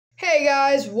Hey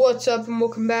guys, what's up and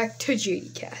welcome back to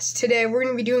JDcast. Today we're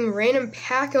going to be doing random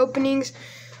pack openings.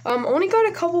 Only got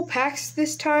a couple packs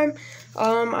this time.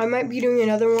 I might be doing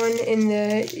another one in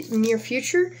the near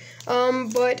future.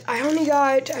 But I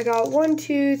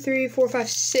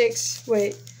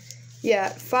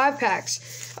got 5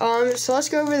 packs. So let's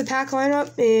go over the pack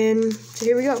lineup, and so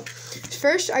here we go.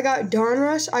 First, I got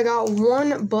Donruss. I got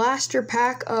one blaster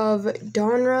pack of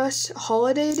Donruss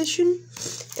Holiday Edition,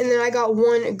 and then I got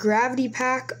one Gravity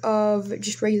pack of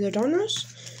just regular Donruss.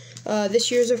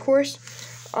 This year's, of course.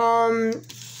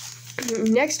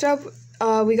 Next up,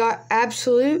 we got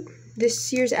Absolute.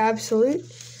 This year's Absolute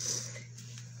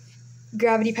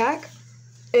Gravity pack.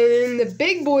 And the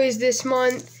big boys this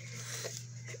month,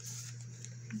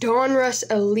 Donruss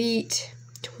Elite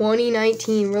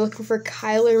 2019. We're looking for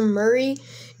Kyler Murray,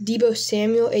 Deebo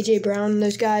Samuel, A.J. Brown,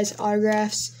 those guys'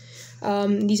 autographs.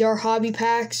 These are hobby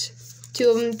packs. 2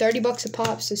 of them, $30 a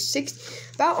pop, so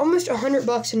about almost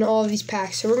 $100 in all of these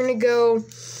packs. So we're gonna go.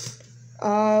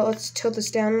 Let's tilt this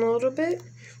down a little bit.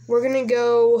 We're gonna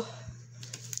go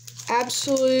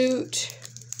Absolute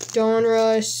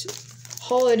Donruss,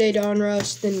 Holiday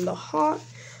Donruss, then the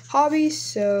hobbies.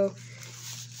 So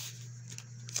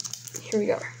here we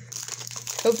go.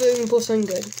 Hopefully we can pull something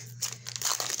good.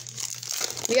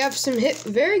 We have some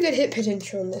very good hit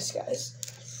potential in this, guys.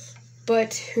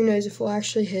 But who knows if we'll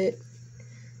actually hit.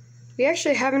 We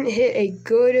haven't hit a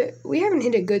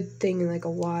good thing in like a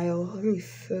while. Let me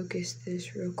focus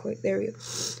this real quick. There we go.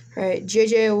 Alright,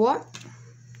 J.J. Watt.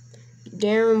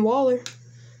 Darren Waller.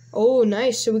 Oh,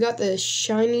 nice. So we got the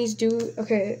shinies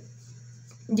okay.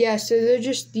 Yeah, so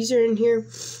these are in here.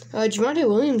 Javonte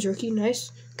Williams, rookie,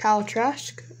 nice. Kyle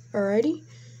Trask, alrighty.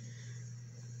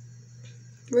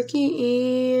 Rookie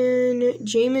and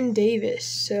Jamin Davis.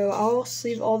 So I'll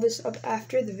sleeve all this up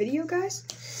after the video, guys.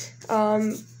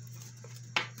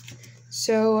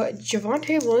 So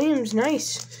Javonte Williams,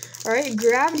 nice. Alright,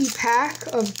 Gravity pack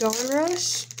of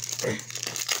Donruss.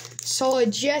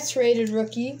 Solid Jets rated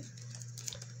rookie.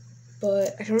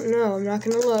 But I don't know. I'm not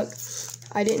going to look.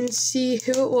 I didn't see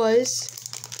who it was.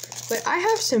 But I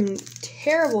have some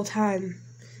terrible time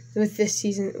with this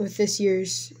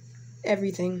year's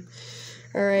everything.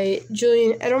 Alright,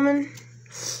 Julian Edelman.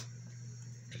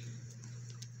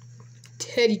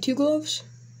 Teddy Two Gloves.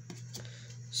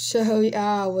 So,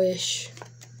 I wish.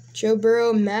 Joe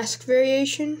Burrow mask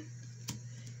variation.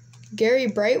 Gary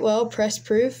Brightwell press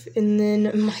proof. And then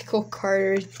Michael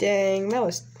Carter. Dang, that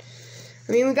was.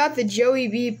 We got the Joey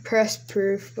B press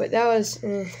proof, but that was.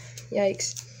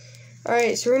 Yikes.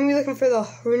 Alright, so we're going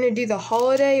to do the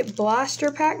Holiday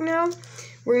Blaster pack now.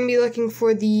 We're going to be looking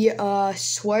for the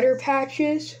sweater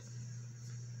patches.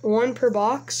 1 per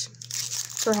box.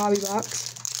 Per hobby box.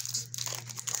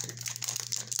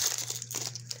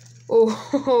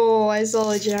 Oh, I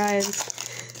saw the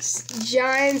Giants.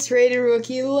 Giants rated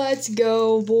rookie. Let's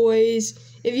go, boys.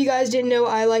 If you guys didn't know,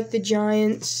 I like the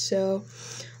Giants. So,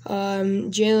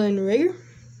 Jalen Reagor.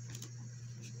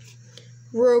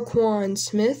 Roquan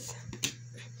Smith.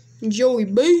 Joey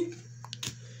B.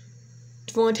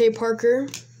 Devontae Parker.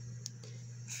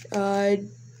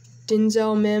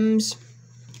 Denzel Mims.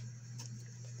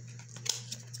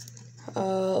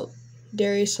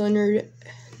 Darius Leonard,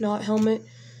 not helmet.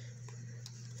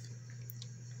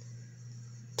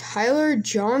 Tyler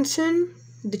Johnson,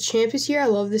 the champ is here. I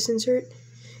love this insert.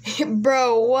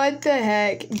 Bro, what the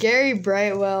heck? Gary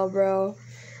Brightwell, bro.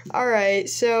 Alright,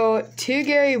 so 2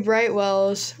 Gary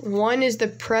Brightwells. 1 is the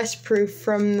press proof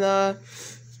from the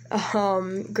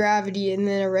Gravity, and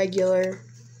then a regular.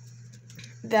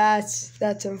 That's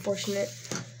unfortunate.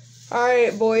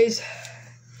 Alright, boys.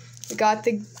 We got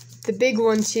the big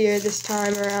ones here this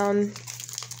time around.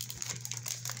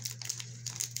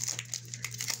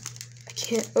 I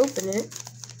can't open it.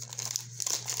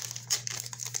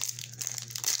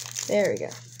 There we go.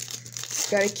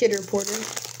 Got a kid reporter.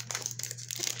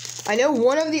 I know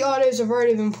one of the autos have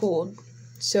already been pulled,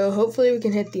 so hopefully we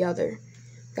can hit the other.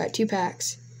 Got 2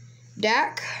 packs.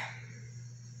 Dak.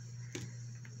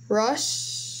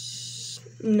 Russ.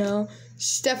 No.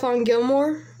 Stephon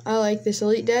Gilmore. I like this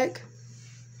elite deck.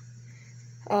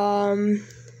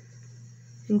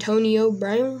 Antonio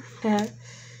Brown.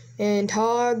 And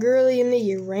Todd Gurley in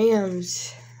the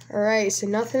Rams. Alright, so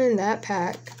nothing in that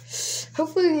pack.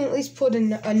 Hopefully we can at least put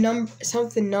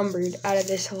something numbered out of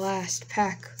this last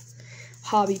pack.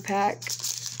 Hobby pack.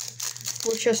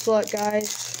 Wish us luck,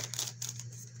 guys.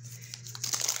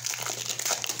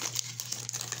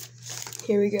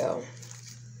 Here we go.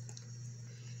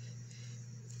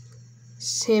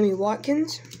 Sammy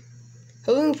Watkins.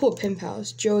 Hopefully we can pull Pin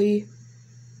Pals. Joey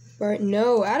Right,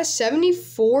 no, out of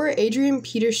 74, Adrian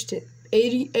Peterson.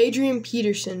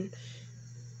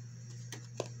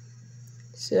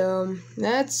 So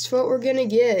that's what we're gonna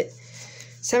get.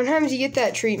 Sometimes you get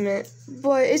that treatment,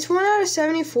 but it's 1 out of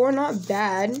 74, not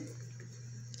bad.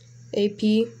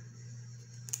 AP.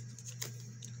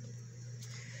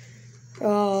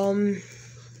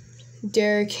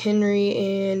 Derrick Henry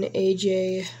and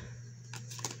AJ.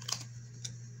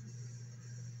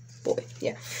 Boy,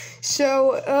 yeah.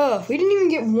 So, we didn't even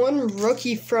get one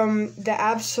rookie from the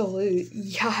Absolute.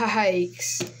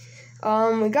 Yikes.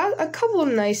 We got a couple of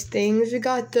nice things. We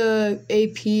got the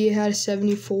AP, had a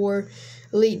 74.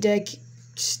 Elite Deck,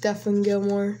 Stephen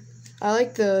Gilmore. I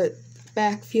like the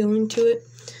back feeling to it.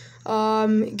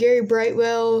 Gary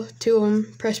Brightwell, 2 of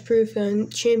them, Press Proof,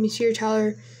 and Champions here,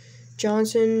 Tyler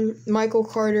Johnson, Michael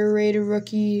Carter, rated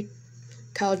rookie,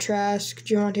 Kyle Trask,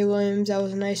 Javonte Williams, that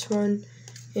was a nice one,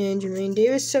 and Jermaine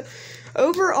Davis. So,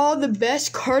 overall, the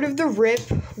best card of the rip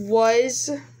was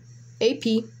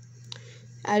AP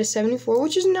out of 74,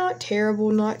 which is not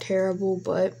terrible,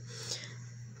 but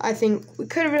I think we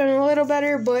could have done a little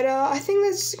better, but I think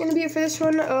that's going to be it for this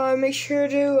one. Make sure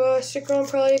to stick around.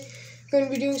 Probably going to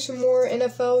be doing some more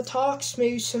NFL talks,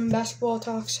 maybe some basketball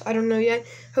talks. I don't know yet.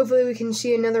 Hopefully we can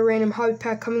see another random hobby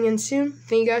pack coming in soon.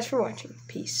 Thank you guys for watching.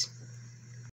 Peace.